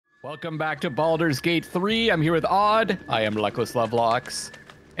Welcome back to Baldur's Gate 3. I'm here with Odd. I am Luckless Lovelocks.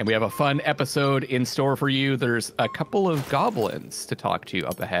 And we have a fun episode in store for you. There's a couple of goblins to talk to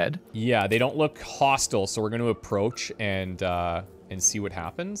up ahead. Yeah, they don't look hostile, so we're going to approach and see what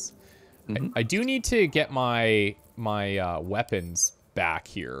happens. Mm-hmm. I do need to get my weapons back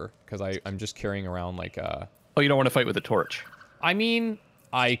here, because I'm just carrying around like a... Oh, you don't want to fight with a torch? I mean,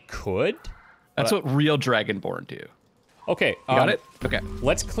 I could. That's what real Dragonborn do. Okay. Got it? Okay.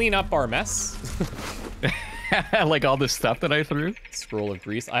 Let's clean up our mess. Like all this stuff that I threw? Scroll of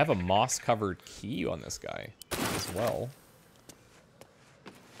grease. I have a moss-covered key on this guy as well.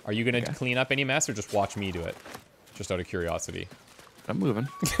 Are you going to clean up any mess or just watch me do it? Just out of curiosity. I'm moving.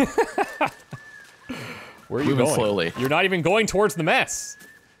 Where are you going? Slowly. You're not even going towards the mess.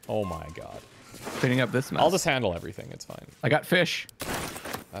 Oh my god. Cleaning up this mess. I'll just handle everything. It's fine. I got fish.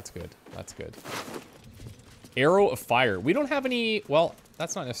 That's good. That's good. Arrow of fire. We don't have any... Well,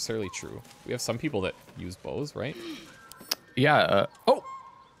 that's not necessarily true. We have some people that use bows, right? Yeah. Oh!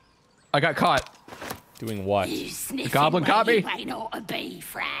 I got caught. Doing what? The goblin caught me.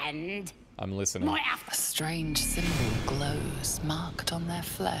 I'm listening. A strange symbol glows marked on their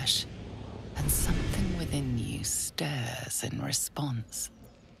flesh, and something within you stirs in response.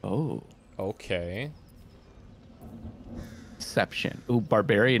 Oh. Okay. Deception. Ooh,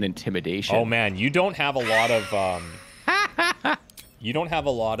 barbarian intimidation. Oh man, you don't have a lot of you don't have a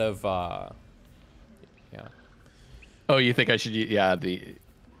lot of yeah. Oh, you think I should the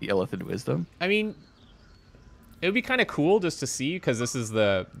Illithid wisdom? I mean, it would be kind of cool just to see, because this is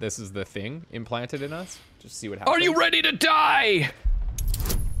the thing implanted in us. Just see what happens. Are you ready to die?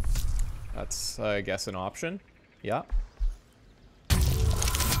 That's I guess an option. Yeah.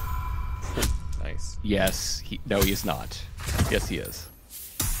 Nice. Yes. No, he's not. Yes, he is.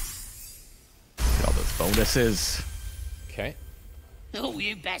 Get all those bonuses. Okay. All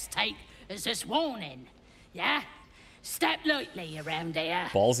you best take is this warning. Yeah? Step lightly around here.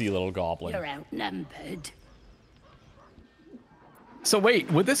 Ballsy little goblin. You're outnumbered. So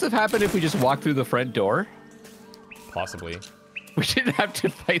wait, would this have happened if we just walked through the front door? Possibly. We didn't have to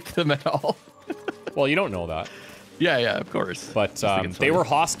fight them at all. Well, you don't know that. Yeah, of course. But they were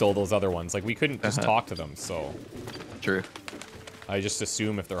hostile, those other ones. Like, we couldn't just talk to them, so... True. I just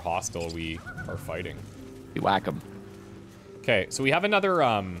assume if they're hostile, we are fighting. You whack them. Okay, so we have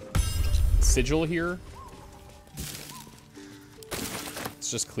another sigil here. Let's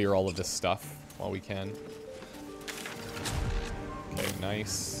just clear all of this stuff while we can. Okay,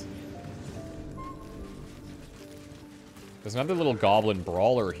 nice. There's another little goblin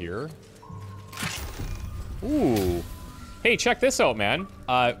brawler here. Ooh. Hey, check this out, man.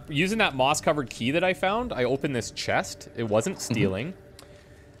 Using that moss-covered key that I found, I opened this chest. It wasn't stealing.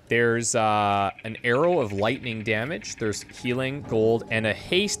 There's an arrow of lightning damage. There's healing, gold, and a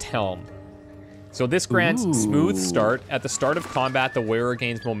haste helm. So this grants smooth start. At the start of combat, the wearer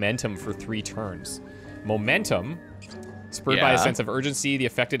gains momentum for 3 turns. Momentum, spurred by a sense of urgency, the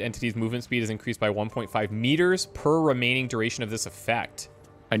affected entity's movement speed is increased by 1.5 meters per remaining duration of this effect.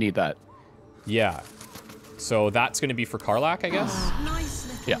 I need that. Yeah. So that's going to be for Karlach, I guess? Nice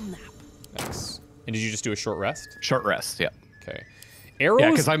little nap. Nice. And did you just do a short rest? Short rest, yeah. Okay. Arrows...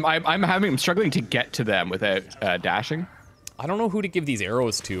 Yeah, because I'm struggling to get to them without dashing. I don't know who to give these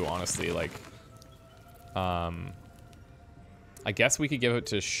arrows to, honestly. Like, I guess we could give it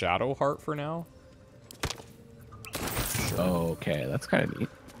to Shadowheart for now. Okay, that's kind of neat.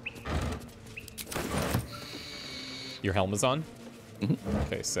 Your helm is on? Mm-hmm.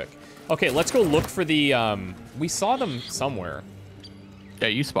 Okay, sick. Okay, let's go look for the, we saw them somewhere. Yeah,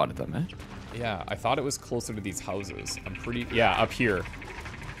 you spotted them, eh? Yeah, I thought it was closer to these houses. Yeah, up here.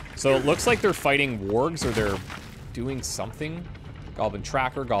 So it looks like they're fighting wargs, or they're doing something. Goblin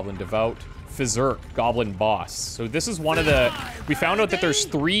Tracker, Goblin Devout, Fizurk, Goblin Boss. So this is one of the... We found out that there's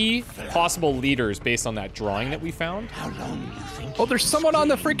 3 possible leaders based on that drawing that we found. How long you think? Oh, there's someone on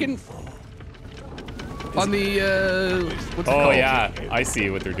the freaking... On the, what's it called? Yeah, I see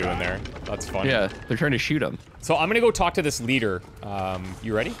what they're doing there. That's funny. Yeah, they're trying to shoot him. So I'm gonna go talk to this leader.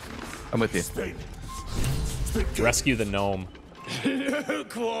 You ready? I'm with you. Rescue the gnome.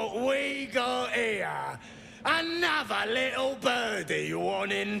 Look what we got here. Another little birdie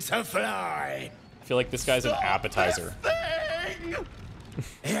wanting to fly. I feel like this guy's an appetizer.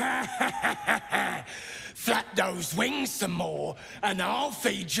 Flap those wings some more, and I'll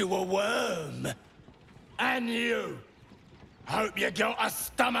feed you a worm. And you. Hope you got a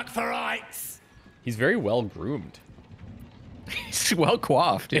stomach for rights. He's very well groomed. He's well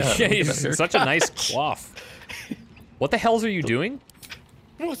coiffed. Yeah, yeah, he's such a nice coif. What the hells are you doing?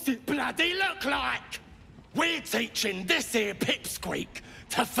 What's it bloody look like? We're teaching this here pipsqueak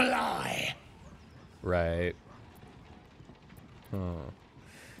to fly. Right.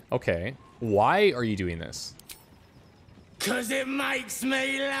 Okay. Why are you doing this? 'Cause it makes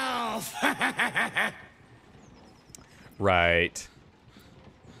me laugh. Right.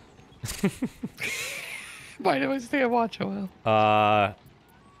 Why do I stay and watch a while?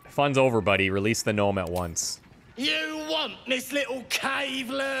 Fun's over, buddy. Release the gnome at once. You want this little cave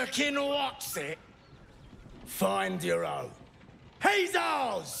lurking what's it? Find your own. He's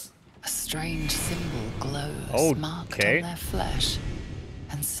ours! A strange symbol glows, Oh, marked okay. on their flesh,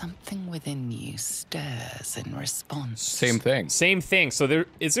 and something within you stirs in response. Same thing. Same thing. So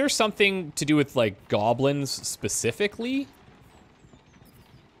is there something to do with like goblins specifically?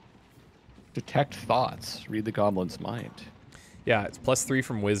 Detect thoughts. Read the goblin's mind. Yeah, it's +3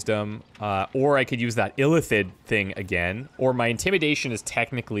 from wisdom. Or I could use that illithid thing again. Or my intimidation is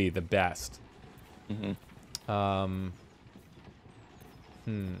technically the best. I'm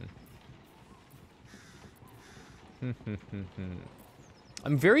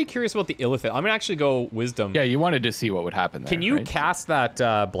very curious about the illithid. I'm gonna actually go wisdom. Yeah, you wanted to see what would happen there. Can you right? cast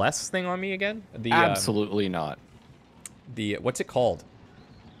that bless thing on me again? The Absolutely not. the what's it called?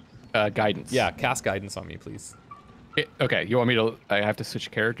 Guidance. Yeah, cast guidance on me, please. Okay, you want me to... I have to switch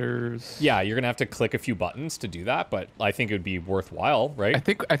characters? Yeah, you're gonna have to click a few buttons to do that, but I think it would be worthwhile, right? I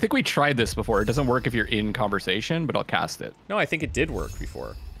think we tried this before. It doesn't work if you're in conversation, but I'll cast it. No, I think it did work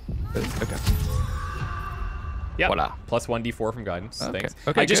before. Okay. Yeah. Voila. Plus 1d4 from guidance. Okay. Thanks.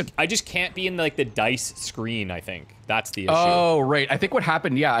 Okay, I good. just can't be in like the dice screen, I think. That's the issue. Oh, right. I think what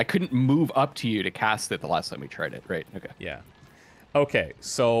happened, yeah, I couldn't move up to you to cast it the last time we tried it. Right, okay. Yeah. Okay,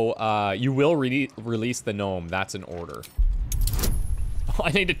 so you will release the gnome. That's an order. Oh,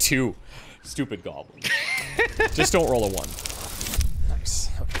 I need a 2. Stupid goblin. Just don't roll a 1. Nice.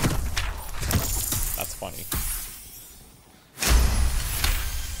 Okay. That's funny.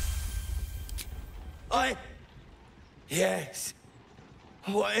 Yes.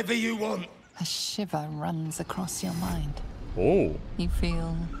 Whatever you want. A shiver runs across your mind. Oh. You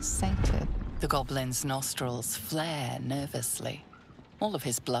feel sated. The goblin's nostrils flare nervously. All of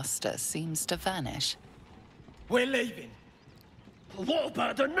his bluster seems to vanish. We're leaving. What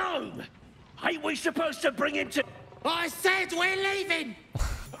about the gnome? Ain't we supposed to bring him to... I said we're leaving!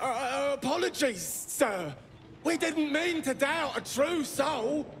 Apologies, sir. We didn't mean to doubt a true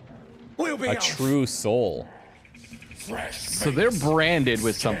soul. We'll be A off. true soul. Fresh So they're branded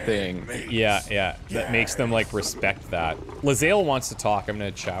with something. Yeah, yeah. That makes them, like, respect that. Lae'zel wants to talk. I'm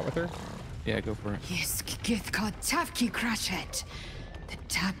gonna chat with her. Yeah, go for it. Yes, Githkod Tavki Crashet. The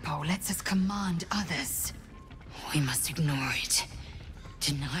tadpole lets us command others. We must ignore it.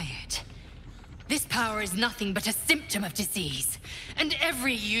 Deny it. This power is nothing but a symptom of disease, and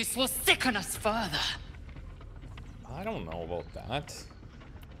every use will sicken us further. I don't know about that.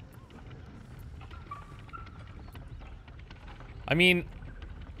 I mean,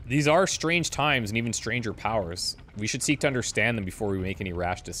 these are strange times and even stranger powers. We should seek to understand them before we make any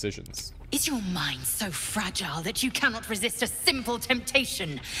rash decisions. Is your mind so fragile that you cannot resist a simple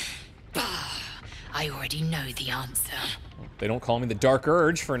temptation? Bah, I already know the answer. They don't call me the Dark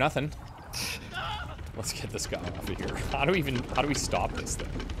Urge for nothing. Let's get this guy off of here. How do we stop this thing?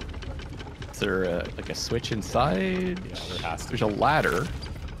 Is there like a switch inside? Yeah, there has to There's a ladder.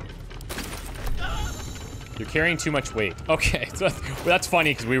 You're carrying too much weight. Okay, so that's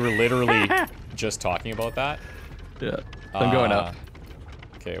funny because we were literally just talking about that. Yeah, I'm going up.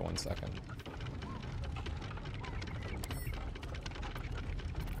 Okay, 1 second.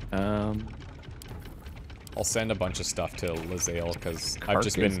 I'll send a bunch of stuff to Lae'zel because I've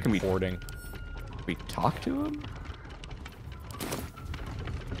just been hoarding. Can we talk to him?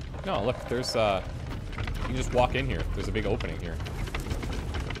 No, look, there's you can just walk in here. There's a big opening here.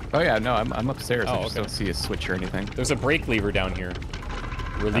 Oh yeah, no, I'm upstairs. Oh, I just okay. don't see a switch or anything. There's a brake lever down here.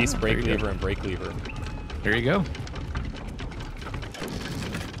 Release there brake you go. lever and brake lever. There you go.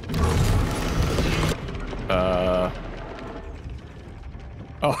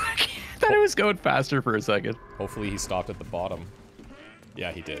 Oh, I thought it was going faster for a second. Hopefully he stopped at the bottom.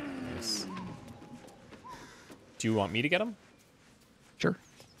 Yeah, he did. Nice. Do you want me to get him? Sure.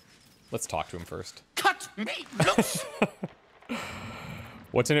 Let's talk to him first. Cut me loose!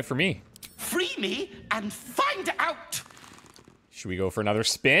 What's in it for me? Free me and find out! Should we go for another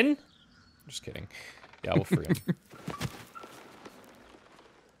spin? Just kidding. Yeah, we'll free him.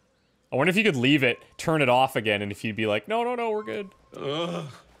 I wonder if you could leave it, turn it off again, and if he'd be like, no, no, no, we're good.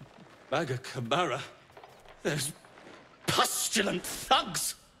 Bag of Camara. There's pustulant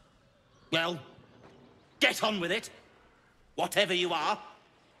thugs. Well, get on with it. Whatever you are.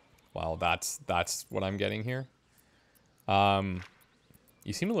 Wow, that's what I'm getting here.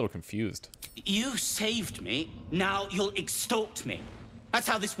 You seem a little confused. You saved me, now you'll extort me. That's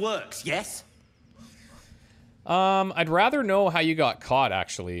how this works, yes? I'd rather know how you got caught,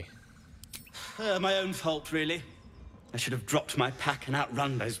 actually. My own fault, really. I should have dropped my pack and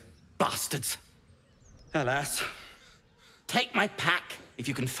outrun those bastards. Alas. Take my pack, if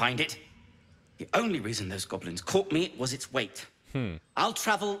you can find it. The only reason those goblins caught me was its weight. I'll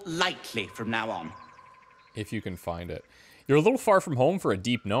travel lightly from now on. If you can find it. You're a little far from home for a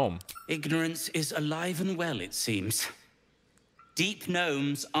deep gnome. Ignorance is alive and well, it seems. Deep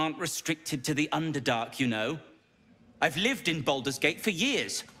gnomes aren't restricted to the Underdark, you know. I've lived in Baldur's Gate for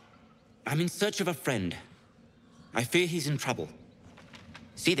years. I'm in search of a friend. I fear he's in trouble.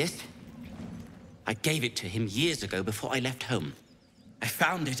 See this? I gave it to him years ago before I left home. I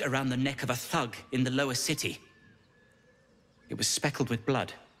found it around the neck of a thug in the lower city. It was speckled with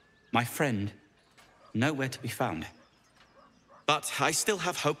blood. My friend, nowhere to be found. But I still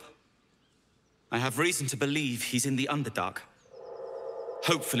have hope. I have reason to believe he's in the Underdark.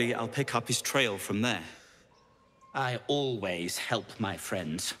 Hopefully, I'll pick up his trail from there. I always help my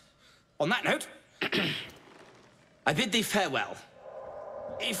friends. On that note, I bid thee farewell.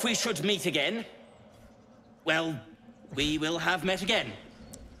 If we should meet again, well, we will have met again.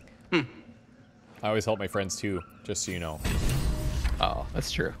 I always help my friends too, just so you know. Oh, that's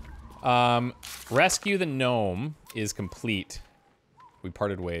true. Rescue the gnome is complete. We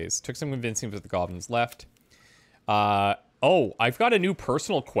parted ways. Took some convincing, but the goblins left. Oh, I've got a new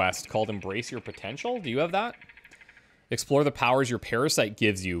personal quest called Embrace Your Potential. Do you have that? Explore the powers your parasite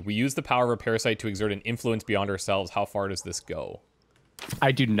gives you. We use the power of a parasite to exert an influence beyond ourselves. How far does this go?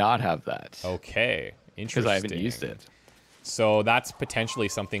 I do not have that. Okay, interesting. Because I haven't used it. So that's potentially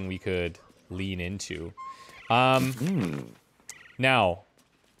something we could lean into. Now,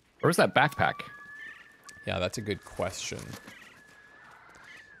 where's that backpack? Yeah, that's a good question.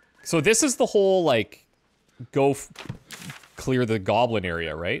 So this is the whole, like, clear the goblin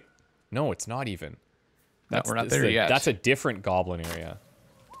area, right? No, it's not even. No, we're not there yet. That's a different goblin area.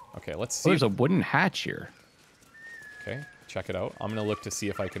 Okay, let's see. Oh, there's a wooden hatch here. Okay, check it out. I'm gonna look to see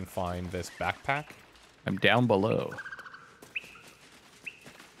if I can find this backpack. I'm down below.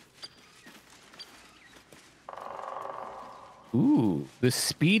 Ooh, the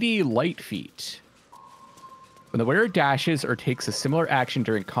Speedy Light Feat. When the wearer dashes or takes a similar action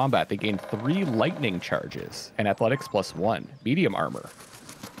during combat, they gain 3 lightning charges and athletics +1, medium armor.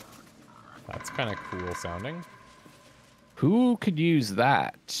 That's kind of cool sounding. Who could use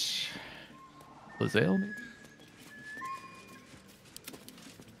that? Lizelle, maybe?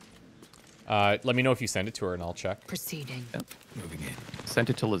 Let me know if you send it to her and I'll check. Proceeding. Yep. Moving in. Sent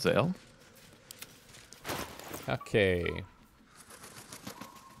it to Lizelle. Okay.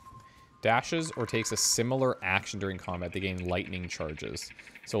 Dashes or takes a similar action during combat, they gain lightning charges.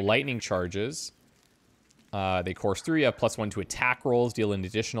 So lightning charges, they course through. You have +1 to attack rolls, deal an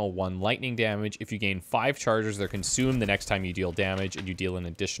additional 1 lightning damage. If you gain 5 charges, they're consumed the next time you deal damage, and you deal an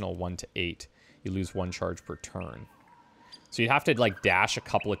additional 1 to 8. You lose 1 charge per turn. So you'd have to, like, dash a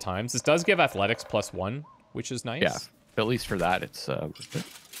couple of times. This does give athletics +1, which is nice. Yeah, at least for that, it's worth it.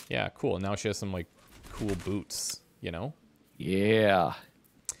 Yeah, cool. Now she has some, like, cool boots, you know? Yeah.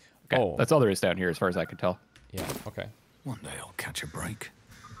 Okay, Oh. that's all there is down here as far as I can tell. Yeah, okay. One day I'll catch a break.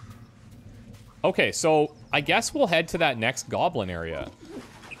 Okay, so I guess we'll head to that next goblin area.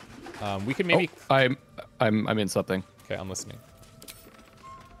 We could maybe... Oh, I'm in something. Okay, I'm listening.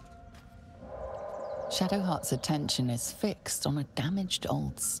 Shadowheart's attention is fixed on a damaged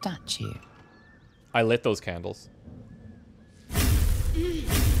old statue. I lit those candles.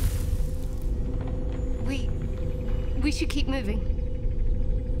 We should keep moving.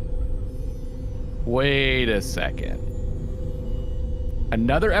 Wait a second.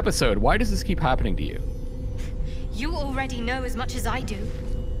 Another episode. Why does this keep happening to you? You already know as much as I do.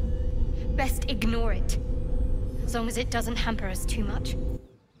 Best ignore it. As long as it doesn't hamper us too much.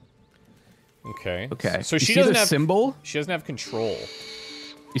 Okay. Okay. So You she see doesn't the have symbol? She doesn't have control.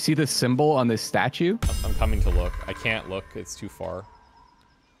 You see the symbol on this statue? I'm coming to look. I can't look. It's too far.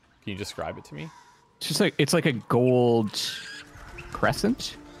 Can you describe it to me? It's just like it's like a gold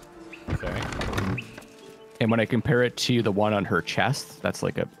crescent. Okay. And when I compare it to the one on her chest, that's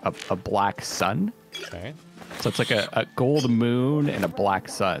like a black sun. Okay. So it's like a gold moon and a black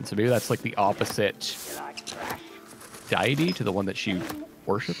sun. So maybe that's like the opposite deity to the one that she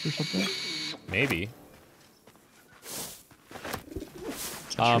worships or something. Maybe.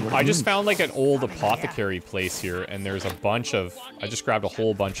 I just found like an old apothecary place here, and there's a bunch of... I just grabbed a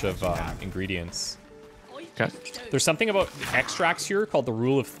whole bunch of ingredients. Okay. There's something about extracts here called the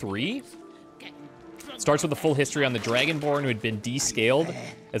Rule of 3. Starts with a full history on the Dragonborn who had been descaled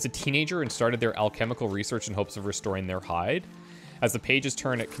as a teenager and started their alchemical research in hopes of restoring their hide. As the pages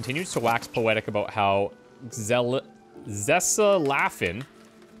turn, it continues to wax poetic about how Zesalafin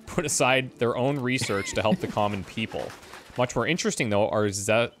put aside their own research to help the common people. Much more interesting, though, are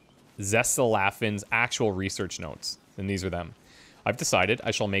Zesalafin's actual research notes, and these are them. I've decided I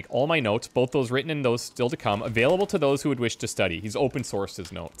shall make all my notes, both those written and those still to come, available to those who would wish to study. He's open-sourced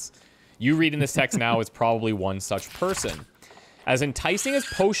his notes. You reading this text now is probably one such person. As enticing as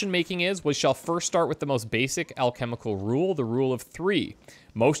potion making is, we shall first start with the most basic alchemical rule, the rule of 3.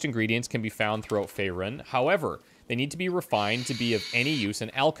 Most ingredients can be found throughout Faerun. However, they need to be refined to be of any use in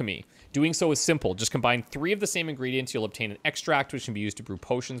alchemy. Doing so is simple. Just combine 3 of the same ingredients. You'll obtain an extract which can be used to brew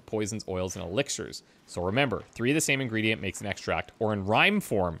potions, poisons, oils, and elixirs. So remember, 3 of the same ingredient makes an extract, or in rhyme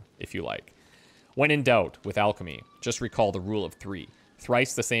form, if you like. When in doubt with alchemy, just recall the rule of 3.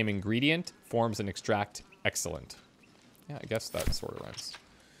 Thrice the same ingredient forms an extract excellent. Yeah, I guess that sort of rhymes.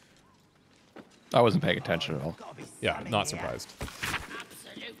 I wasn't paying attention at all. Yeah, not surprised.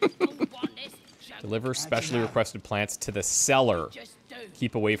 Deliver specially requested plants to the cellar.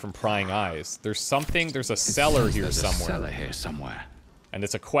 Keep away from prying eyes. There's a cellar here somewhere. And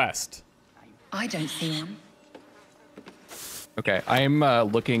it's a quest. I don't see one. Okay, I'm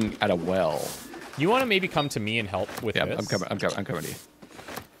looking at a well. You want to maybe come to me and help with this? I'm coming to you.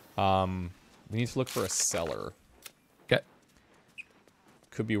 We need to look for a cellar. Okay.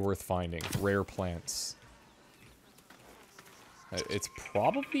 Could be worth finding. Rare plants. It's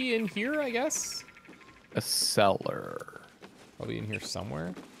probably in here, I guess? A cellar. Probably in here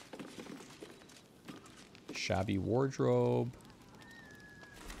somewhere. Shabby wardrobe.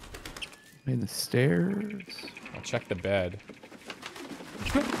 In the stairs. I'll check the bed.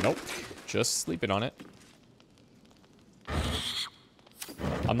 Nope. Just sleeping on it.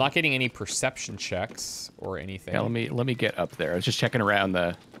 I'm not getting any perception checks or anything. Yeah, let me get up there. I was just checking around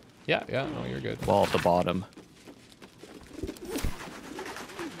the Yeah, no, you're good. wall at the bottom.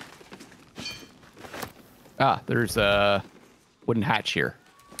 Ah, there's a wooden hatch here.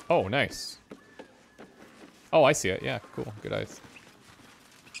 Oh, nice. Oh, I see it. Yeah, cool. Good eyes.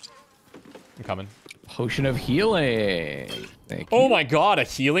 I'm coming. Potion of healing. Thank you. Oh my god, a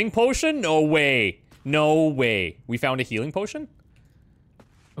healing potion? No way. No way. We found a healing potion?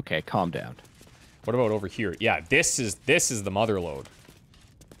 Okay, calm down. What about over here? Yeah, this is the mother lode.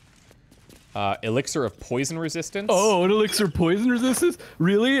 Elixir of poison resistance. Oh, an elixir poison resistance?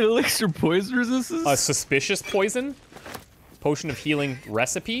 Really? An elixir poison resistance? A suspicious poison. Potion of healing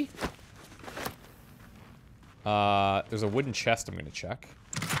recipe. There's a wooden chest I'm gonna check.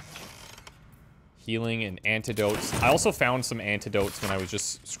 Healing and antidotes. I also found some antidotes when I was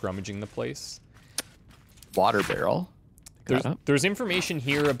just scrummaging the place. Water barrel. There's information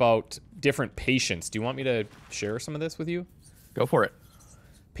here about different patients. Do you want me to share some of this with you? Go for it.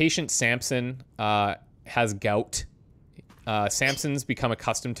 Patient Samson has gout. Samson's become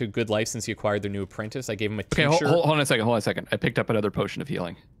accustomed to good life since he acquired their new apprentice. I gave him a tincture. Okay, hold on a second. I picked up another potion of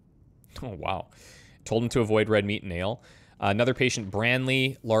healing. Oh, wow. Told him to avoid red meat and ale. Another patient,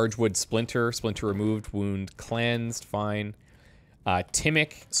 Branley, large wood splinter. Splinter removed, wound cleansed, fine.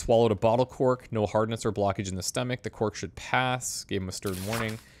 Timic swallowed a bottle cork. No hardness or blockage in the stomach. The cork should pass. Gave him a stern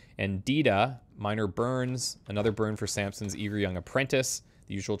warning. And Dita, minor burns. Another burn for Samson's eager young apprentice.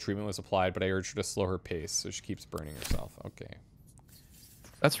 The usual treatment was applied, but I urged her to slow her pace, so she keeps burning herself. Okay.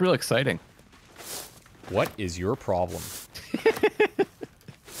 That's real exciting. What is your problem?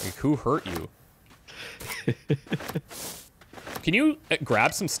 Like, who hurt you? Can you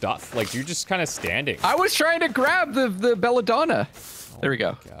grab some stuff? Like, you're just kind of standing. I was trying to grab the belladonna. Oh, there we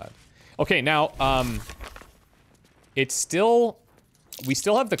go. God. Okay, now, it's still... We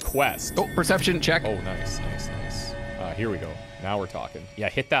still have the quest. Oh, perception check. Oh, nice. Here we go. Now we're talking. Yeah,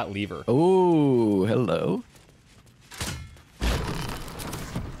 hit that lever. Oh, hello.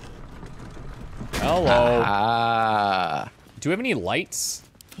 Hello. Ah. Do we have any lights?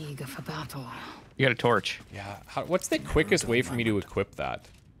 Eager for battle. You got a torch. Yeah. What's the quickest way for me to equip that?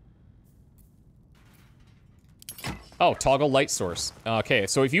 Oh, toggle light source. Okay,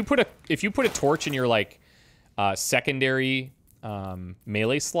 so if you put a torch in your like secondary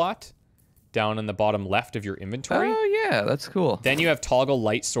melee slot down in the bottom left of your inventory. Oh yeah, that's cool. Then you have toggle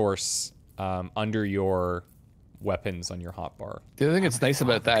light source under your weapons on your hotbar. The other thing that's nice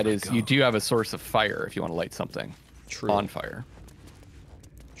about that is you do have a source of fire if you want to light something. True. On fire.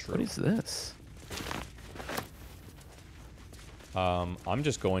 True. What is this? I'm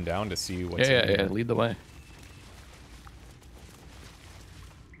just going down to see what's in here. Yeah, lead the way.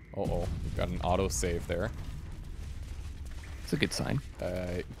 Uh-oh, we've got an auto save there. It's a good sign.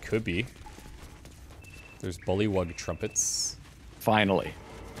 It could be. There's bullywug trumpets. Finally.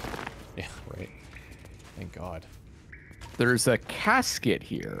 Yeah, right. Thank God. There's a casket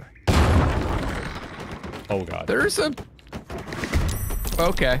here. Oh God. There's a...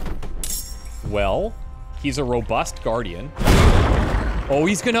 Okay. Well, he's a robust guardian. Oh,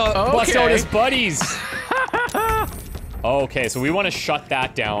 he's gonna bust out his buddies. Okay, so we want to shut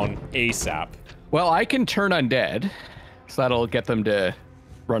that down ASAP. Well, I can turn undead, so that'll get them to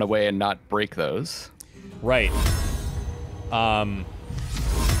run away and not break those. Right. Get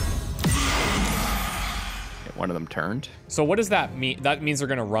one of them turned. So what does that mean? That means they're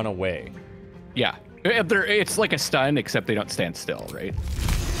gonna run away. Yeah. It's like a stun, except they don't stand still, right?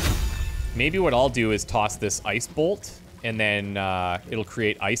 Maybe what I'll do is toss this ice bolt, and then it'll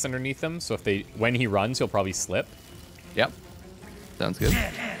create ice underneath them. So if when he runs, he'll probably slip. Yep. Sounds good.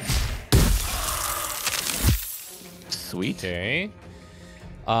 Sweet. Okay.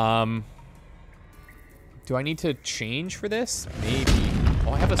 Do I need to change for this? Maybe.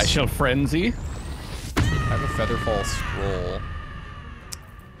 Oh, I have a... I shall frenzy. I have a Featherfall scroll.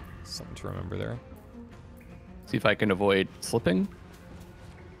 Something to remember there. See if I can avoid slipping.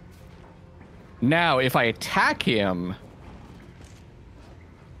 Now, if I attack him...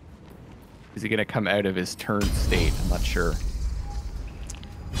 Is he going to come out of his turn state? I'm not sure.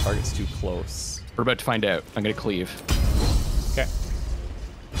 Target's too close. We're about to find out. I'm going to cleave. Okay.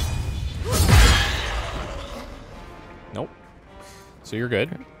 Nope. So you're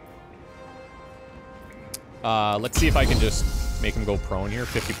good. Let's see if I can just make him go prone here.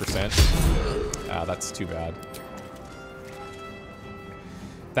 50%. Ah, that's too bad.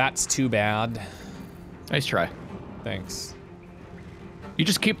 That's too bad. Nice try. Thanks. You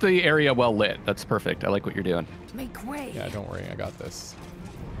just keep the area well lit. That's perfect. I like what you're doing. Make way. Yeah, don't worry. I got this.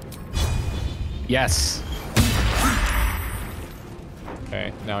 Yes.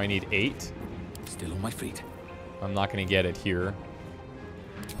 Okay, now I need 8. Still on my feet. I'm not gonna get it here.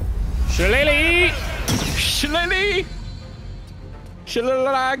 Shillelagh! Shillelagh!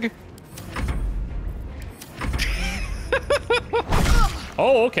 Shillelagh!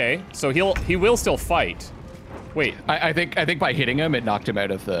 Oh, okay. So he will still fight. Wait. I think by hitting him, it knocked him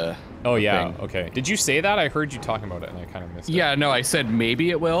out of the. Oh yeah. thing. Okay. Did you say that? I heard you talking about it, and I kind of missed it. Yeah. No, I said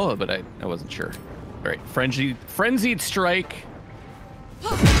maybe it will, but I wasn't sure. All right. Frenzied strike.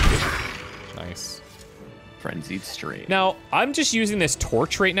 Nice. Frenzied strike. Now I'm just using this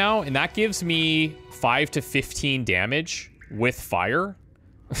torch right now, and that gives me 5 to 15 damage with fire.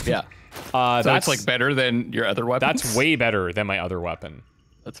 Yeah. So that's like better than your other weapons? That's way better than my other weapon.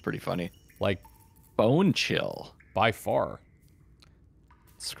 That's pretty funny. Like, Bone Chill. by far.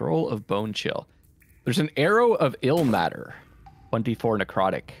 Scroll of Bone Chill. There's an Arrow of Ill Matter. 1d4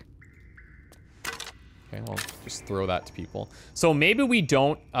 necrotic. Okay, well, just throw that to people. So maybe we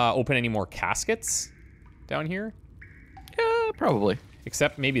don't open any more caskets down here? Yeah, probably.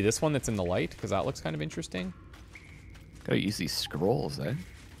 Except maybe this one that's in the light, because that looks kind of interesting. Gotta use these scrolls, eh?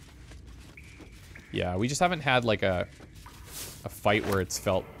 Yeah, we just haven't had like a fight where it's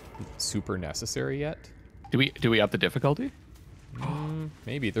felt super necessary yet. Do we up the difficulty?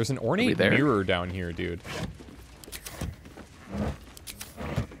 Maybe. There's an ornate mirror down here, dude.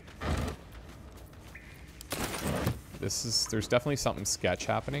 There's definitely something sketch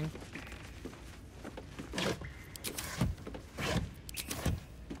happening.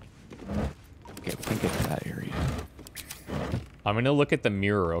 Okay, we can get to that area. I'm gonna look at the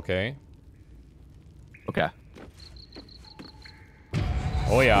mirror, okay? Okay.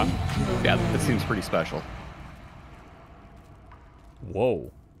 Oh yeah. Yeah, that seems pretty special.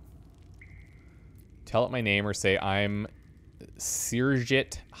 Whoa. Tell it my name or say I'm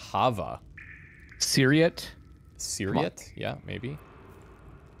Sirjit Hava. Syriot? Syriot? Yeah, maybe.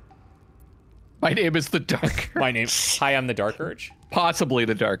 My name is the Dark Urge. My name. Hi, I'm the Dark Urge. Possibly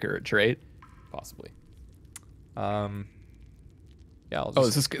the Dark Urge, right? Possibly. Yeah, I'll just... Oh,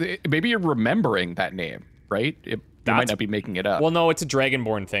 is this, maybe you're remembering that name, right? You might not be making it up. Well, no, it's a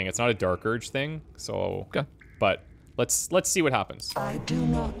Dragonborn thing. It's not a Dark Urge thing. So, okay. But let's see what happens. I do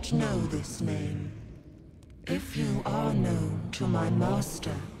not know this name. If you are known to my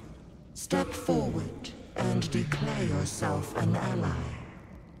master, step forward and declare yourself an ally.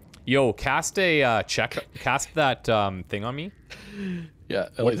 Yo, cast a cast that thing on me. Yeah,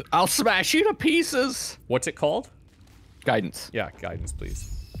 I'll smash you to pieces. What's it called? Guidance. Yeah, guidance,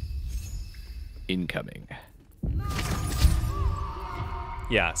 please. Incoming.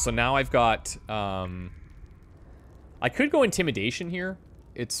 Yeah, so now I've got I could go intimidation here.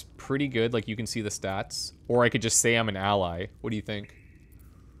 It's pretty good, like you can see the stats. Or I could just say I'm an ally. What do you think?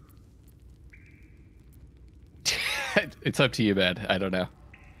 It's up to you, man. I don't know.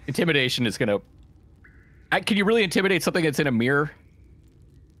 Intimidation is gonna Can you really intimidate something that's in a mirror?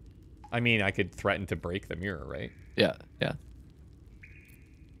 I mean, I could threaten to break the mirror, right? Yeah, yeah.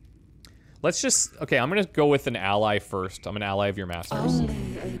 Let's just... Okay, I'm going to go with an ally first. I'm an ally of your masters.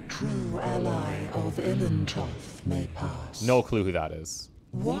 Only a true ally of Ilintoth may pass. No clue who that is.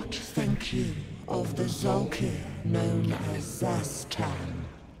 What think you of the Zolkir known as Zastan?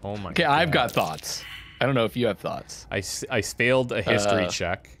 Oh my Okay, God. I've got thoughts. I don't know if you have thoughts. I failed a history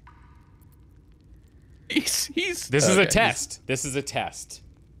check. This is a test. This is a test.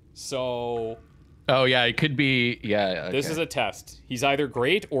 So... Oh, yeah, it could be... Yeah, okay. This is a test. He's either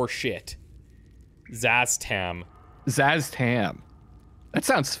great or shit. Zastam. Zastam. That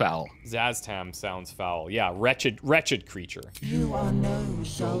sounds foul. Zastam sounds foul. Yeah, wretched creature. You are no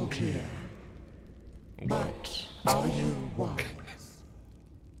Zolkir. But are you wise?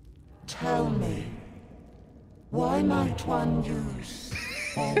 Tell me, why might one use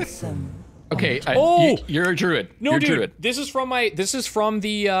wholesome? Okay, you're a druid. No, you're dude, a druid. this is from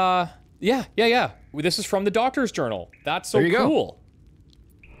the, yeah. This is from the doctor's journal. That's so there you cool.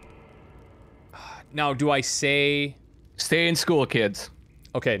 Go. Now, do I say... Stay in school, kids.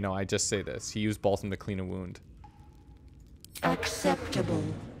 Okay, no, I just say this. He used balsam to clean a wound. Acceptable.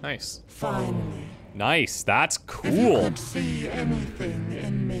 Nice. Finally. Nice, that's cool. If you could see anything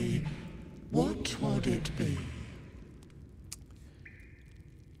in me, what would it be?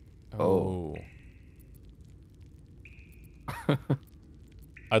 Oh.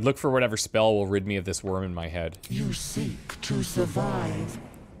 I'd look for whatever spell will rid me of this worm in my head. You seek to survive.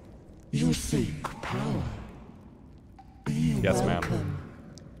 You seek power. Be yes, welcome. ma'am.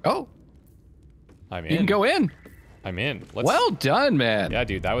 Oh. I'm in. You can go in. I'm in. Well done, man. Yeah,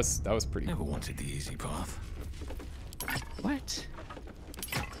 dude, that was pretty Never cool. wanted the easy path. What?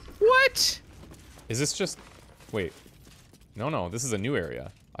 What? Is this just... Wait. No, this is a new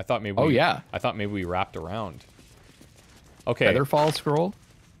area. I thought maybe yeah. I thought maybe we wrapped around. Okay. Featherfall scroll?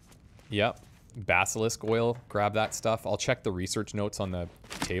 Yep. Basilisk oil. Grab that stuff. I'll check the research notes on the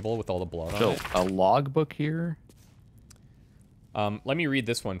table with all the blood on it. A logbook here. Let me read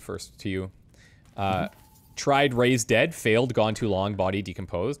this one first to you. Tried raise dead, failed, gone too long, body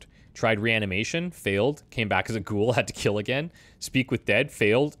decomposed. Tried reanimation, failed, came back as a ghoul, had to kill again. Speak with dead,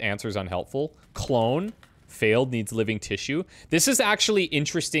 failed, answers unhelpful. Clone, failed, needs living tissue. This is actually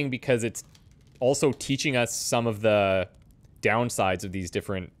interesting because it's also teaching us some of the downsides of these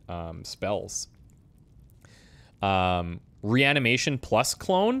different spells. Reanimation plus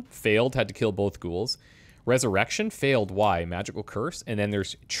clone, failed, had to kill both ghouls. Resurrection, failed, why? Magical curse. And then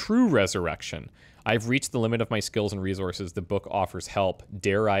there's true resurrection. I've reached the limit of my skills and resources. The book offers help.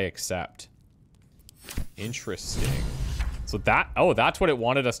 Dare I accept? Interesting. So that's what it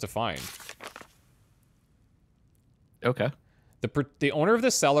wanted us to find. Okay. The owner of the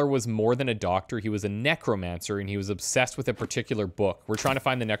cellar was more than a doctor. He was a necromancer, and he was obsessed with a particular book. We're trying to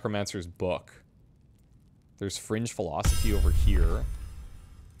find the necromancer's book. There's fringe philosophy over here.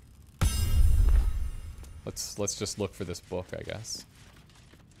 Let's just look for this book, I guess.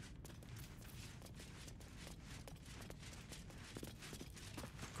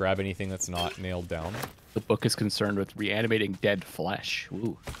 Grab anything that's not nailed down. The book is concerned with reanimating dead flesh.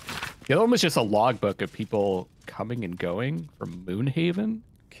 Ooh. The other one was just a logbook of people coming and going from Moonhaven.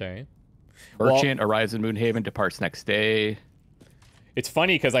 Okay. Merchant arrives in Moonhaven, departs next day. It's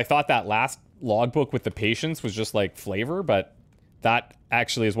funny because I thought that last logbook with the patients was just like flavor, but that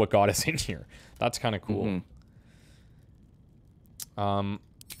actually is what got us in here. That's kind of cool.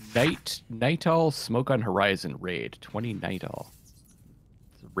 Nightall Smoke on Horizon raid. 20 Nightall.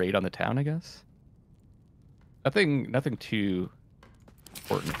 Raid on the town, I guess. Nothing too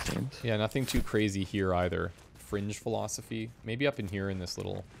important, it seems. Yeah, nothing too crazy here either. Fringe philosophy. Maybe up in here in this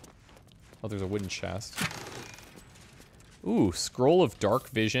little... Oh, there's a wooden chest. Ooh, Scroll of Dark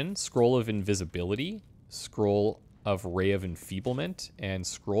Vision, Scroll of Invisibility, Scroll of Ray of Enfeeblement, and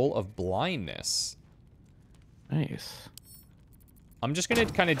Scroll of Blindness. Nice. I'm just going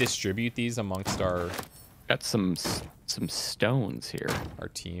to kind of distribute these amongst our... Got some stones here. Our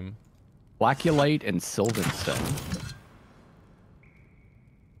team. Blackulite and Sylvanstone.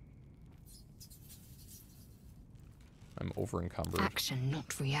 I'm over-encumbered. Action,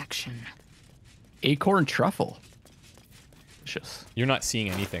 not reaction. Acorn Truffle. Delicious. You're not seeing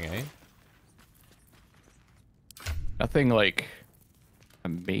anything, eh? Nothing, like,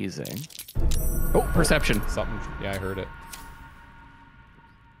 amazing. Oh, perception. Something. Yeah, I heard it.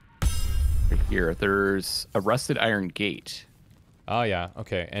 Right here, there's a rusted iron gate. Oh, yeah.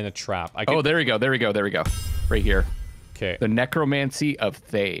 Okay, and a trap. Oh, there we go. Right here. Okay. The Necromancy of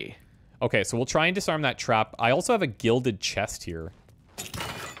Thay. Okay, so we'll try and disarm that trap. I also have a gilded chest here.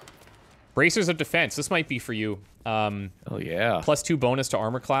 Bracers of Defense. This might be for you. Oh, yeah. +2 bonus to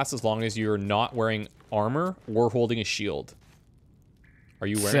armor class as long as you're not wearing armor or holding a shield. Are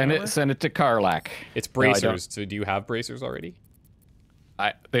you wearing armor? Send it to Karlak. It's bracers. So do you have bracers already?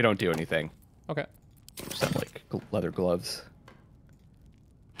 They don't do anything. Okay. Just have, like, leather gloves.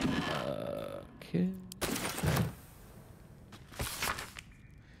 Okay.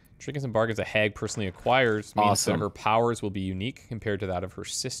 Trinkets and Bargains a hag personally acquires means Awesome. that her powers will be unique compared to that of her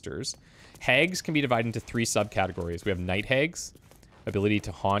sisters. Hags can be divided into 3 subcategories. We have night hags, ability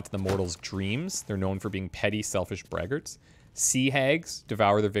to haunt the mortal's dreams. They're known for being petty, selfish braggarts. Sea hags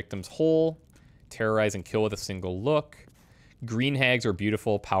devour their victims whole, terrorize and kill with a single look. Green hags are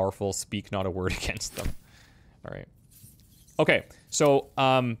beautiful, powerful, speak not a word against them. All right. Okay, so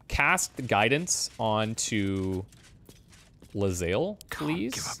cast the guidance onto Lae'zel,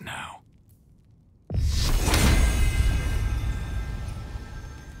 please. Give up now.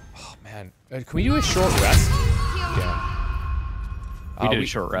 Oh man, can we do a short rest? Yeah. We did a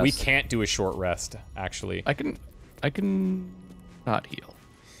short rest. We can't do a short rest, actually. I can not heal.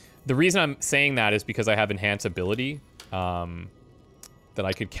 The reason I'm saying that is because I have enhance ability that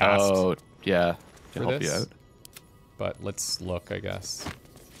I could cast. Oh, yeah. To for help this. you out. But let's look, I guess.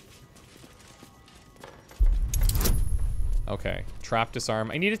 Okay, trap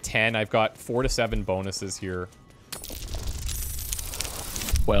disarm. I need a 10. I've got 4 to 7 bonuses here.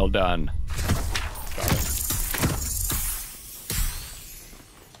 Well done. Got it.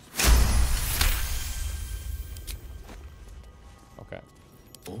 Okay.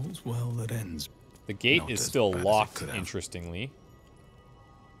 All's well that ends. The gate Not is as still bad as it locked, could have. interestingly.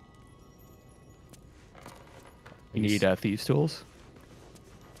 You need thieves' tools?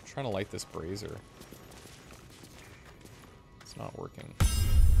 I'm trying to light this brazier. It's not working.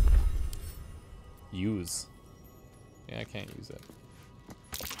 Use. Yeah, I can't use it.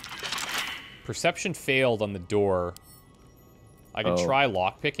 Perception failed on the door. I can try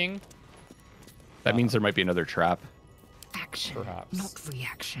lockpicking. That means there might be another trap. Action, Perhaps. not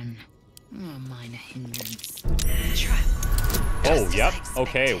reaction. Minor hindrance. Trap. Oh, Just yep. as I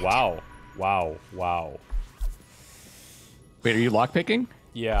Okay, expected. wow. Wow, wow. Wait, are you lockpicking?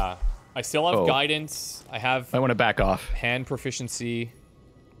 Yeah. I still have guidance. I have I want to back off. hand proficiency.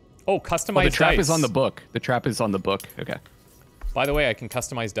 Oh, customized Oh, the trap dice. is on the book. The trap is on the book. Okay. By the way, I can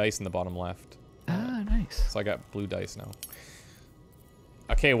customize dice in the bottom left. Ah, nice. So I got blue dice now.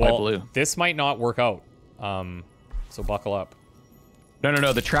 Okay, well, blue? this might not work out. So buckle up.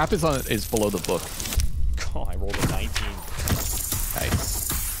 No. The trap is below the book. Oh, I rolled a 19. Nice.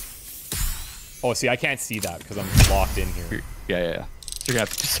 Oh, see, I can't see that because I'm locked in here. Yeah. So you're gonna have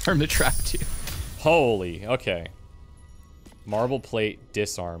to disarm the trap too. Holy, okay. Marble plate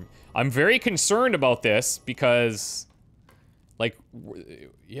disarm. I'm very concerned about this because, like,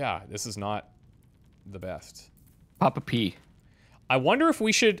 yeah, this is not the best. Pop a P. I wonder if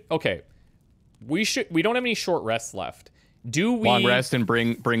we should. Okay, we don't have any short rests left. Do we? Long rest and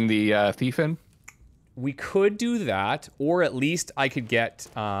bring the thief in. We could do that, or at least I could get,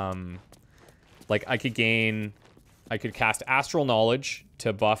 like, I could cast Astral Knowledge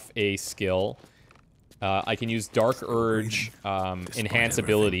to buff a skill. I can use Dark Urge Enhance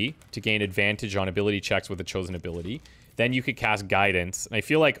Ability to gain advantage on ability checks with a chosen ability. Then you could cast Guidance. And I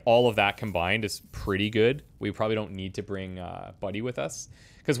feel like all of that combined is pretty good. We probably don't need to bring Buddy with us.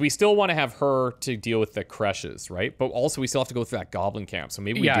 Because we still want to have her to deal with the creches, right? But also we still have to go through that goblin camp. So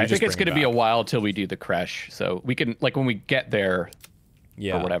maybe we do I just think it's bring going to her be a back. while till we do the creche. So we can, like, when we get there,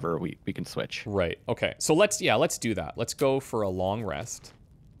 Yeah. or whatever, we can switch. Right. Okay. So let's do that. Let's go for a long rest.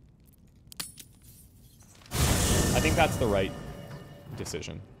 I think that's the right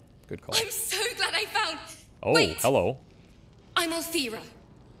decision. Good call. I'm so glad I found. Oh, Wait. hello. I'm Althera,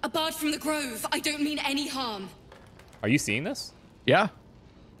 a bard from the Grove. I don't mean any harm. Are you seeing this? Yeah.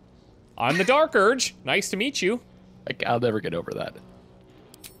 I'm the Dark Urge. Nice to meet you. I'll never get over that.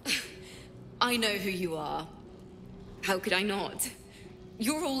 I know who you are. How could I not?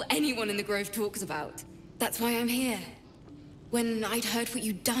 You're all anyone in the Grove talks about. That's why I'm here. When I'd heard what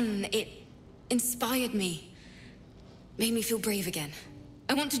you'd done, it inspired me. Made me feel brave again.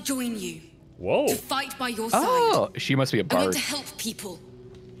 I want to join you. Whoa. To fight by your side. Oh, she must be a I want bard. to help people,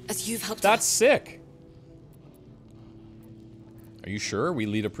 as you've helped That's us. sick. Are you sure? We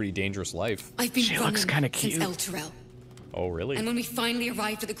lead a pretty dangerous life. I've been She looks running kinda since cute. El Terrell. Oh, really? And when we finally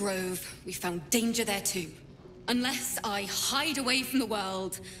arrived at the Grove, we found danger there too. Unless I hide away from the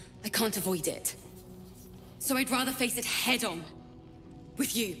world, I can't avoid it. So I'd rather face it head on.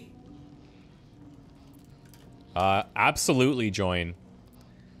 With you. Absolutely join.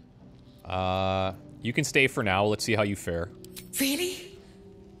 You can stay for now. Let's see how you fare. Really?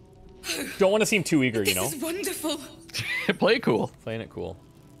 Oh, don't want to seem too eager, you know? This is wonderful. Play it cool. Playing it cool.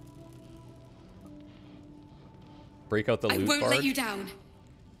 Break out the loot I won't barge. let you down.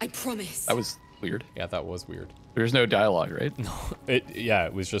 I promise. That was weird. Yeah, that was weird. There's no dialogue, right? No,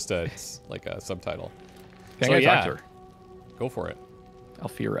 it was just like a subtitle. Can I talk to her? Go for it.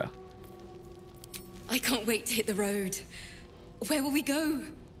 Alfira. I can't wait to hit the road. Where will we go?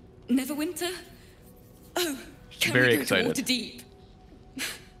 Neverwinter? Oh, can very we go excited. to Waterdeep?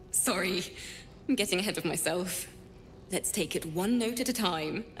 Sorry, I'm getting ahead of myself. Let's take it one note at a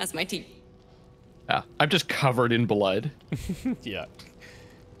time, as my team. Yeah, I'm just covered in blood. Yeah,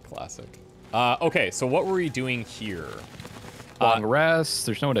 classic. Okay, so what were we doing here? Long rest.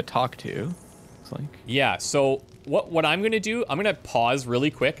 There's no one to talk to. Looks like. Yeah. So what I'm gonna do? I'm gonna pause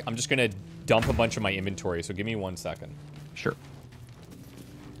really quick. I'm just gonna dump a bunch of my inventory. So give me 1 second. Sure.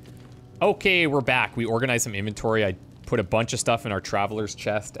 Okay, we're back. We organized some inventory. I put a bunch of stuff in our traveler's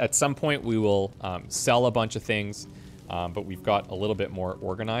chest. At some point, we will sell a bunch of things, but we've got a little bit more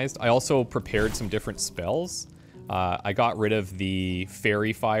organized. I also prepared some different spells. I got rid of the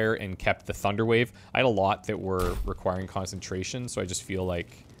Fairy Fire and kept the Thunder Wave. I had a lot that were requiring concentration, so I just feel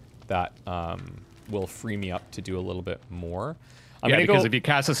like that will free me up to do a little bit more. Yeah, because if you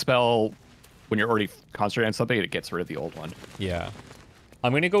cast a spell when you're already concentrating on something, it gets rid of the old one. Yeah.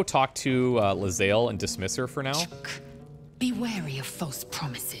 I'm going to go talk to Lae'zel and dismiss her for now. Chuck, be wary of false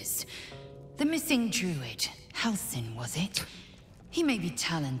promises. The missing druid, Halsin, was it? He may be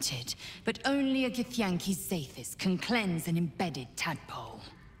talented, but only a Githyanki Zathis can cleanse an embedded tadpole.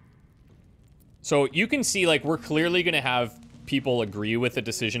 So you can see, like, we're clearly going to have people agree with the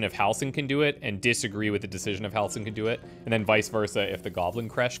decision if Halsin can do it and disagree with the decision if Halsin can do it, and then vice versa if the Goblin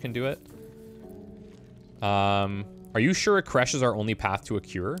Kresh can do it. Are you sure a Kresh is our only path to a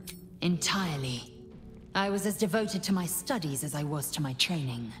cure? Entirely. I was as devoted to my studies as I was to my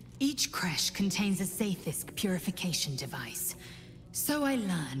training. Each Kresh contains a Zathisk purification device. So I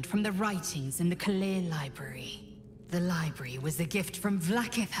learned from the writings in the Kalir Library. The library was a gift from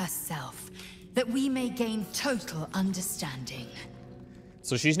Vlaakith herself, that we may gain total understanding.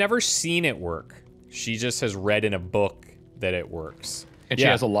 So she's never seen it work. She just has read in a book that it works. And she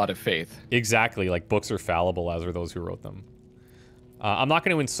has a lot of faith. Exactly, like books are fallible, as are those who wrote them. I'm not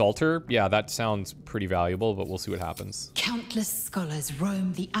going to insult her. Yeah, that sounds pretty valuable, but we'll see what happens. Countless scholars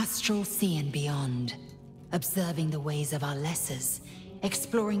roam the astral sea and beyond, observing the ways of our lessers,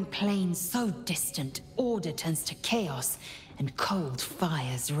 exploring planes so distant, order turns to chaos, and cold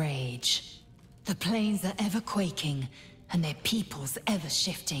fires rage. The planes are ever quaking, and their peoples ever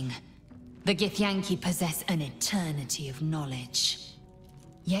shifting. The Githyanki possess an eternity of knowledge.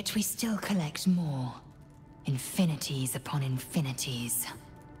 Yet we still collect more. Infinities upon infinities.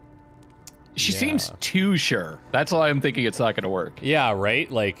 She seems too sure. That's why I'm thinking it's not going to work. Yeah, right?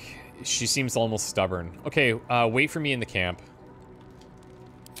 Like, she seems almost stubborn. Okay, wait for me in the camp.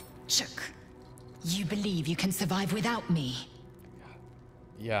 Chook, you believe you can survive without me?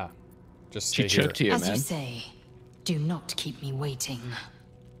 Yeah, just stay She here. choked you, As man. you say, do not keep me waiting.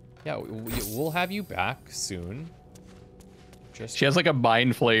 Yeah, we'll have you back soon. Just She has like a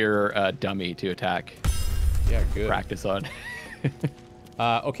Mind Flayer dummy to attack. yeah, good. Practice on.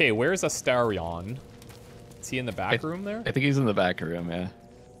 Okay, where's Astarion? Is he in the back room there? I think he's in the back room, yeah.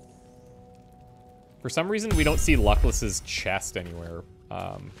 For some reason, we don't see Luckless's chest anywhere.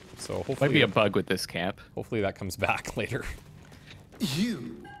 So hopefully... Might be a bug with this camp. Hopefully that comes back later.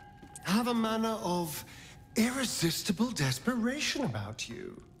 You have a manner of irresistible desperation about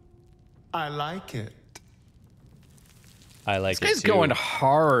you. I like it. I like This guy's it too. going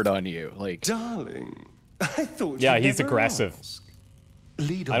hard on you. Like, Darling, I thought Yeah, you'd he's never aggressive. ask.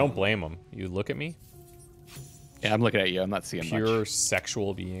 Lead I don't on. blame him. You look at me. yeah, I'm looking at you. I'm not seeing Pure much.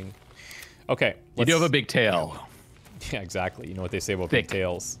 sexual being. Okay. You do have a big tail. Yeah, exactly. You know what they say about big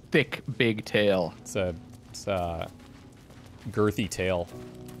tails. Thick, big tail. It's a girthy tail.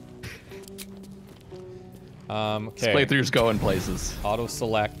 Okay. This playthrough's going places. Auto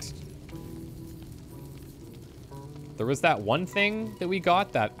select. There was that one thing that we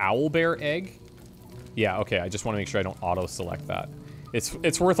got, that owlbear egg. Yeah, okay. I just want to make sure I don't auto select that.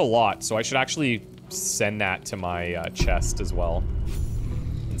 It's worth a lot, so I should actually send that to my chest as well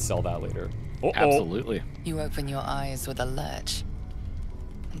and sell that later. Uh-oh. Absolutely. You open your eyes with a lurch,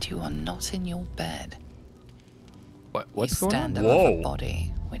 and you are not in your bed. What's you going stand on? above Whoa. a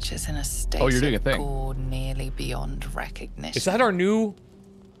body, which is in a state you're doing of a thing. gore nearly beyond recognition. Is that our new...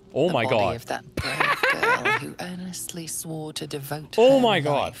 Oh the my body god. of that brave girl who earnestly swore to devote Oh her my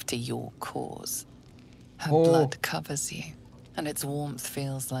God. life to your cause. Her Oh. blood covers you, and its warmth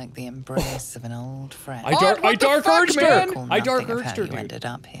feels like the embrace of an old friend. I dark urged her. Recall I dark nothing of urged how her, you dude. ended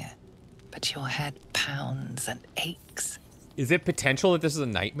up here. but your head pounds and aches. Is it potential that this is a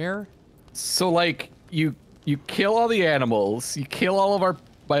nightmare? So like you kill all the animals, you kill all of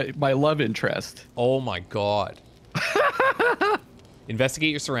my love interest. Oh my god.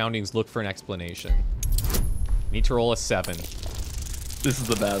 Investigate your surroundings, look for an explanation. Need to roll a 7. This is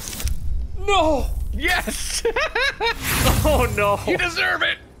the best. No! Yes! Oh no! You deserve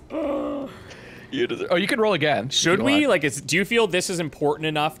it! You deserve. Oh, you can roll again. Should we? Like, do you feel this is important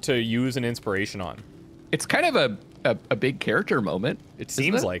enough to use an inspiration on? It's kind of a big character moment. It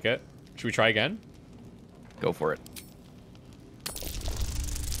seems like it. Should we try again? Go for it.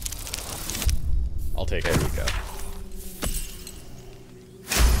 I'll take it. There we go.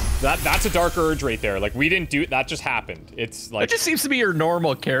 That's a dark urge right there. Like, we didn't do it. That just happened. It's like... It just seems to be your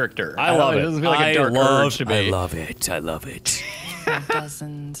normal character. I love it. It doesn't feel like a dark urge to me. I love it. I love it.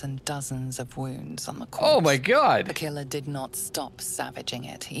 Dozens and dozens of wounds on the corpse. Oh my god. The killer did not stop savaging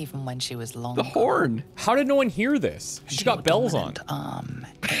it, even when she was long The horn. How did no one hear this? She got bells on. Arm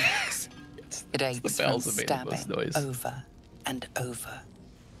aches. It aches from stabbing over and over.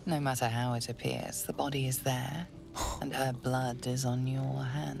 No matter how it appears, the body is there, and her blood is on your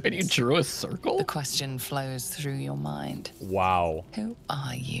hands. And you drew a circle? The question flows through your mind. Wow. Who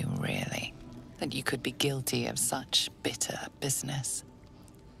are you, really? That you could be guilty of such bitter business.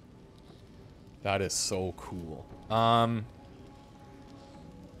 That is so cool.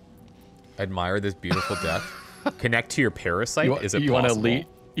 Admire this beautiful death. Connect to your parasite. Is it possible?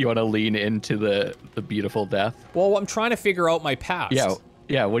 You want to lean into the beautiful death? Well, I'm trying to figure out my past.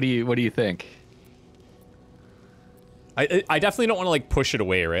 Yeah. What do you think? I definitely don't want to like push it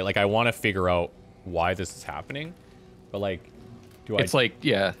away, right? Like I want to figure out why this is happening, but like, do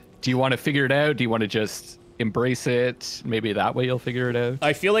you want to figure it out? Do you want to just embrace it? Maybe that way you'll figure it out.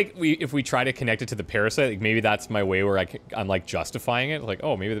 I feel like if we try to connect it to the parasite, like maybe that's my way where I'm like justifying it. Like,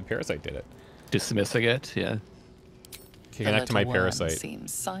 oh, maybe the parasite did it. Dismissing it, yeah. Connect to my parasite.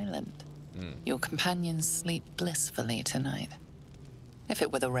 Seems silent. Your companions sleep blissfully tonight. If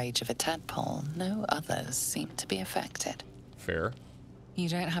it were the rage of a tadpole, no others seem to be affected. Fair. You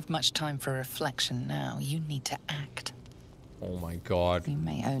don't have much time for reflection now. You need to act. Oh my god. You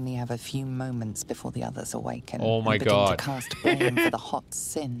may only have a few moments before the others awaken. Oh my and begin god. to cast blame for the hot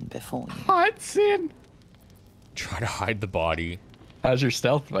sin before you. Hot sin. Try to hide the body. How's your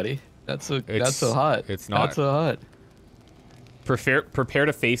stealth, buddy? That's so hot. It's not. Not so hot. Prepare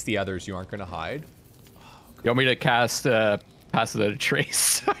to face the others. You aren't going to hide. You want me to cast pass without a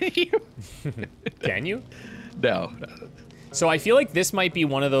trace on you? Can you? No. So I feel like this might be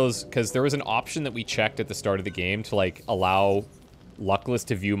one of those, because there was an option that we checked at the start of the game to like allow Luckless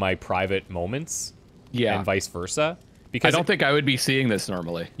to view my private moments. Yeah. And vice versa. Because I don't think I would be seeing this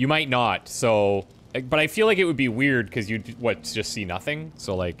normally. You might not. So, but I feel like it would be weird because you'd just see nothing.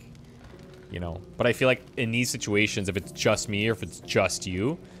 So like, you know, but I feel like in these situations, if it's just me or if it's just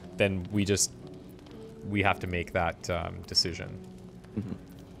you, then we have to make that decision.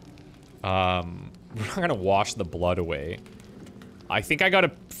 We're not gonna wash the blood away. I think I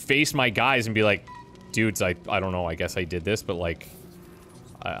gotta face my guys and be like, dudes, I don't know, I guess I did this, but like,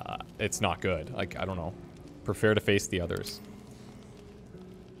 it's not good. Like, I don't know. Prepare to face the others.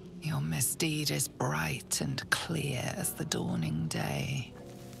 Your misdeed is bright and clear as the dawning day.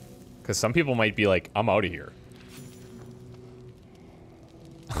 Because some people might be like, I'm out of here.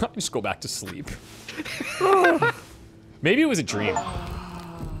 Just go back to sleep. Maybe it was a dream.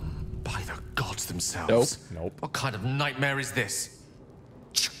 By the gods themselves. Nope. What kind of nightmare is this?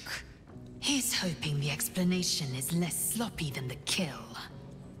 He's hoping the explanation is less sloppy than the kill.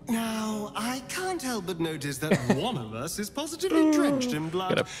 Now, I can't help but notice that one of us is positively drenched in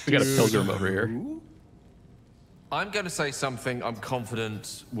blood. We got a pilgrim over here. I'm going to say something I'm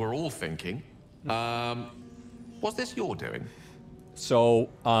confident we're all thinking. Was this your doing? So,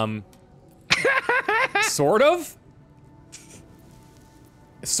 sort of?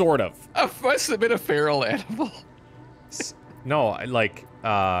 Sort of. Must have been a feral animal. No,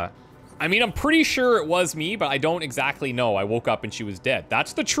 I mean, I'm pretty sure it was me, but I don't exactly know. I woke up and she was dead.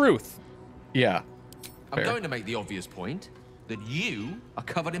 That's the truth. Yeah. I'm going to make the obvious point that you are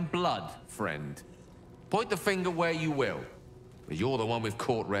covered in blood, friend. Point the finger where you will, but you're the one we've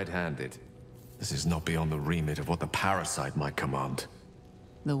caught red-handed. This is not beyond the remit of what the parasite might command.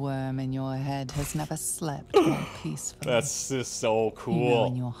 The worm in your head has never slept more peacefully. That's just so cool. You know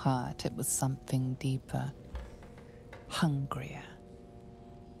in your heart it was something deeper, hungrier.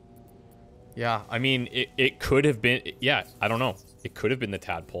 Yeah, I mean, it could have been, yeah, I don't know. It could have been the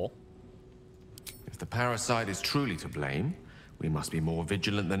tadpole. If the parasite is truly to blame, we must be more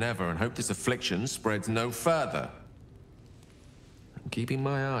vigilant than ever and hope this affliction spreads no further. keeping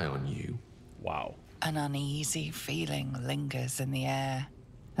my eye on you. Wow. An uneasy feeling lingers in the air.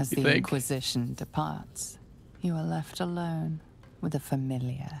 As the think? Inquisition departs, you are left alone with a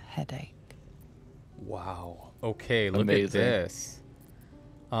familiar headache. Wow. Okay, look Amazing. at this.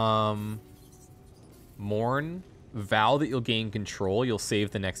 Mourn. Vow that you'll gain control. You'll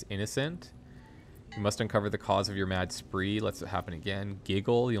save the next innocent. You must uncover the cause of your mad spree. Lets it happen again.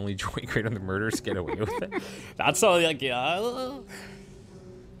 Giggle. The only joy great on the murders. Get away with it. That's all. Like,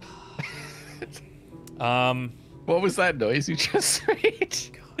 What was that noise you just made?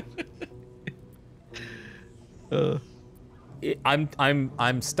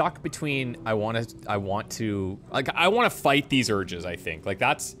 I'm stuck between I want to fight these urges. I think like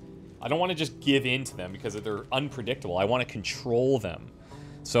I don't want to just give in to them because they're unpredictable. I want to control them.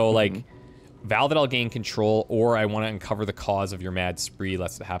 So like, vow that I'll gain control, or I want to uncover the cause of your mad spree.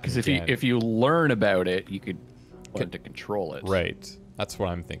 Lets it happen. Because if you learn about it, you could learn to control it. Right. That's what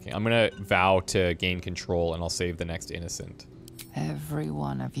I'm thinking. I'm gonna vow to gain control, and I'll save the next innocent. Every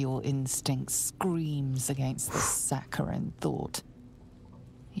one of your instincts screams against the saccharine thought.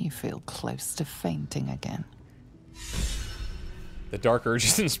 You feel close to fainting again. The dark urge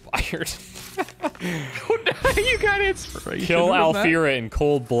is inspired. You got inspiration. Kill Alfira in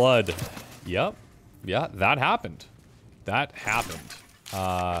cold blood. Yep. Yeah, that happened. That happened.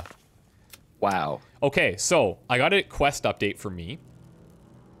 Wow. Okay, so I got a quest update for me.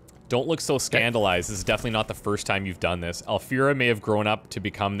 Don't look so scandalized. This is definitely not the first time you've done this. Alfira may have grown up to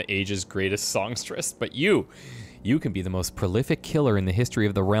become the age's greatest songstress, but you can be the most prolific killer in the history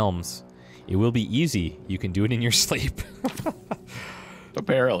of the realms. It will be easy. You can do it in your sleep.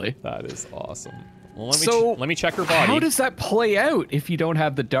 Apparently. That is awesome. Well, let me check her body. How does that play out if you don't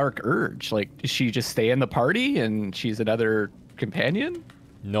have the dark urge? Like, does she just stay in the party and she's another companion?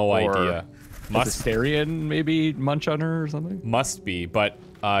 No idea. Must Astarion maybe munch on her or something? Must be, but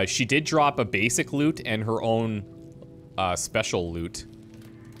she did drop a basic loot and her own special loot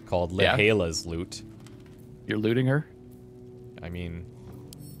called Lehela's loot. You're looting her? I mean,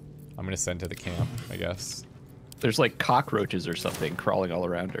 I'm gonna send to the camp, I guess. There's like cockroaches or something crawling all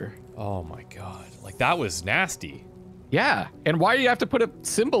around her. Oh my god. Like, that was nasty. Yeah, and why do you have to put a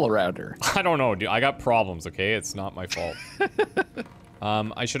symbol around her? I don't know, dude. I got problems, okay? It's not my fault.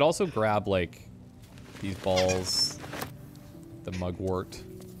 I should also grab, like, these balls. The mugwort.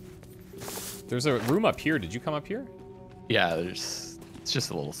 There's a room up here. Did you come up here? Yeah, it's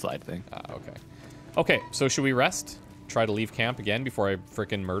just a little side thing. Ah, okay. Okay, so should we rest? Try to leave camp again before I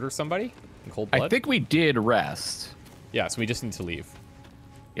frickin' murder somebody in cold blood? I think we did rest. Yeah, so we just need to leave.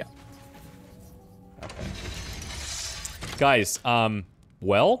 Yeah. Okay. Guys,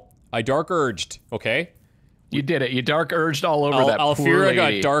 well, I dark urged, okay? You did it. You dark urged all over that poor Alfira lady.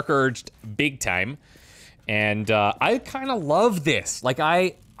 got dark urged big time. And I kind of love this. Like,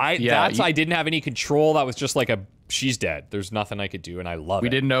 I didn't have any control. That was just like she's dead. There's nothing I could do, and I love it. We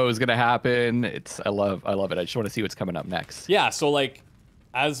didn't know it was gonna happen. I love it. I just want to see what's coming up next. Yeah, so like,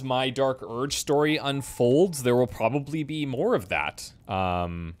 as my dark urge story unfolds, there will probably be more of that.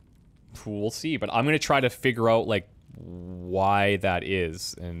 We'll see, but I'm gonna try to figure out like why that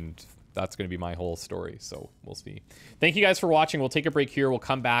is, and that's gonna be my whole story. So we'll see. Thank you guys for watching. We'll take a break here. We'll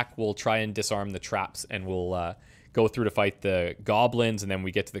come back. We'll try and disarm the traps, and we'll go through to fight the goblins, and then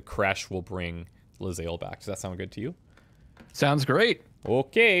we get to the creche. We'll bring Lae'zel back. Does that sound good to you? Sounds great.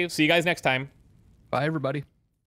 Okay. See you guys next time. Bye, everybody.